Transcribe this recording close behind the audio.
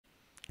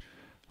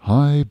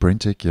Hi,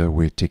 BrenTech here,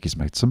 where tech is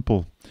made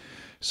simple.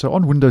 So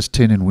on Windows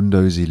 10 and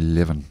Windows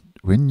 11,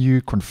 when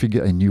you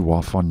configure a new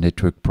Wi-Fi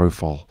network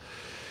profile,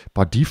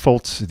 by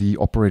default, the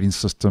operating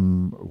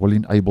system will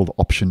enable the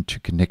option to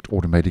connect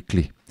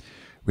automatically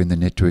when the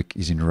network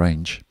is in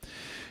range.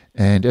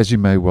 And as you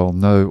may well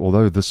know,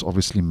 although this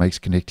obviously makes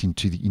connecting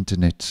to the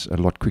internet a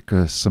lot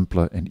quicker,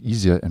 simpler, and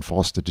easier and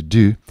faster to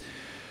do,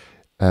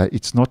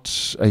 it's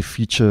not a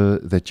feature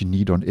that you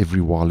need on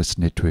every wireless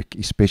network,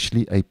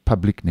 especially a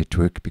public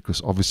network, because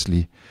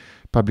obviously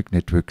public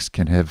networks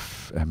can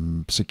have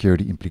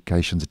security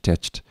implications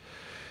attached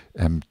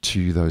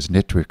to those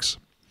networks.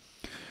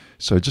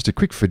 So just a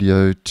quick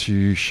video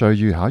to show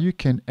you how you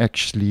can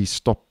actually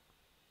stop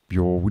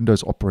your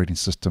Windows operating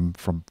system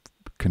from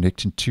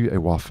connecting to a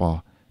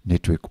Wi-Fi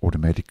network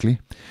automatically,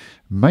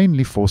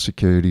 mainly for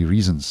security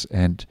reasons.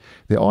 And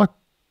there are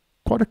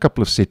quite a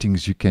couple of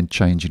settings you can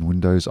change in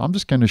Windows. I'm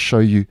just going to show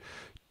you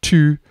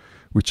two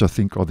which I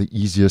think are the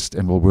easiest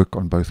and will work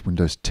on both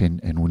Windows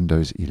 10 and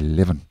Windows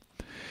 11.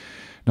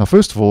 Now,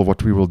 first of all,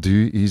 what we will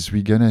do is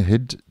we're going to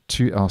head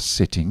to our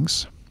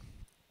settings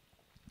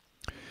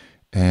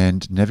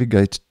and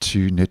navigate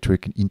to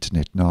Network and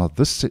Internet. Now,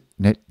 this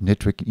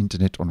Network and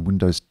Internet on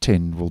Windows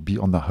 10 will be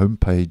on the home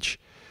page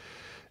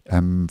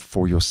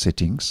for your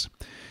settings.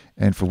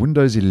 And for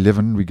Windows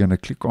 11, we're going to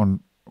click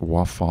on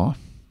Wi-Fi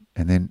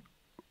and then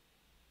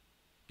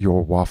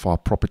your Wi-Fi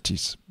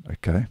properties.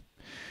 Okay.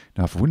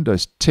 Now, for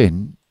Windows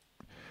 10,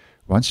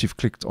 once you've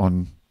clicked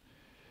on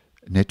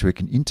Network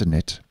and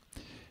Internet,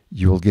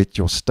 you will get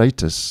your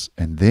status,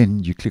 and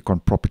then you click on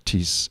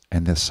properties,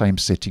 and the same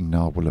setting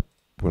now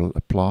will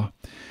apply.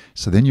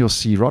 So then you'll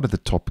see right at the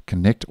top,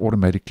 connect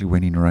automatically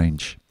when in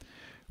range.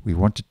 We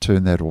want to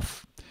turn that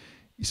off,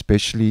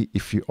 especially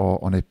if you are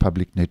on a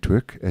public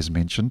network, as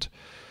mentioned,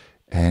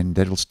 and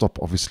that will stop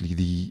obviously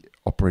the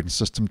operating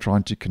system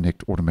trying to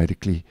connect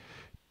automatically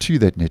to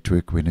that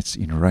network when it's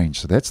in range.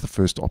 So that's the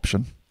first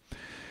option.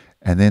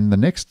 And then the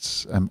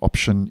next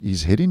option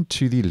is head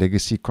into the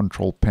legacy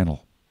control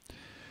panel.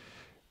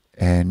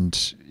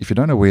 And if you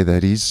don't know where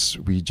that is,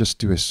 we just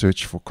do a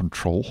search for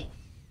control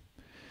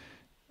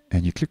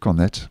and you click on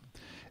that.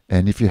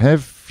 And if you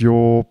have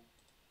your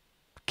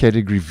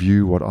category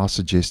view, what I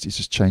suggest is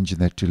just changing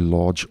that to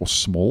large or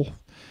small.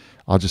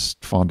 I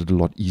just find it a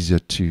lot easier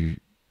to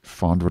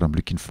find what I'm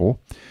looking for.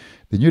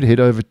 Then you'd head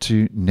over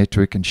to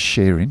network and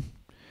sharing.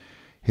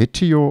 Head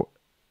to your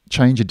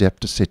change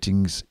adapter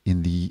settings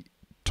in the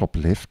top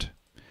left.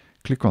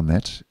 Click on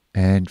that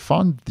and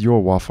find your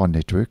Wi-Fi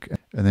network.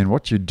 And then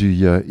what you do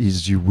here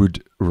is you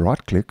would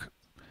right click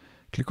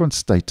on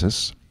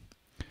status,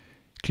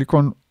 click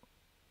on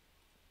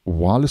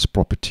wireless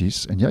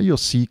properties, and here you'll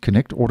see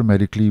connect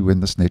automatically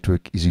when this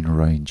network is in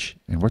range.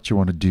 And what you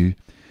want to do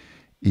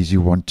is you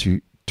want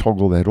to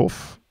toggle that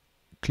off.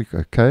 Click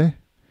OK,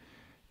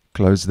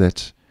 close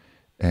that,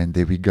 and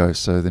there we go.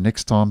 So the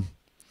next time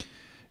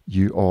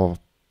you are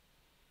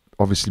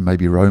obviously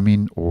maybe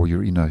roaming, or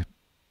you're in a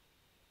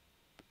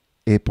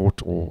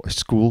airport or a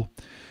school,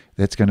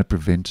 that's going to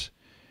prevent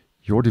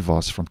your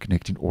device from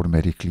connecting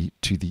automatically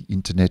to the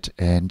internet.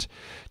 And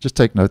just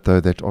take note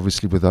though that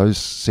obviously with those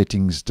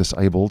settings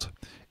disabled,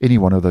 any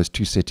one of those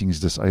two settings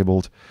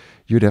disabled,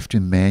 you'd have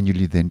to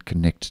manually then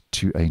connect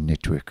to a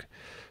network.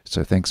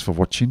 So thanks for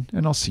watching,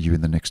 and I'll see you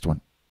in the next one.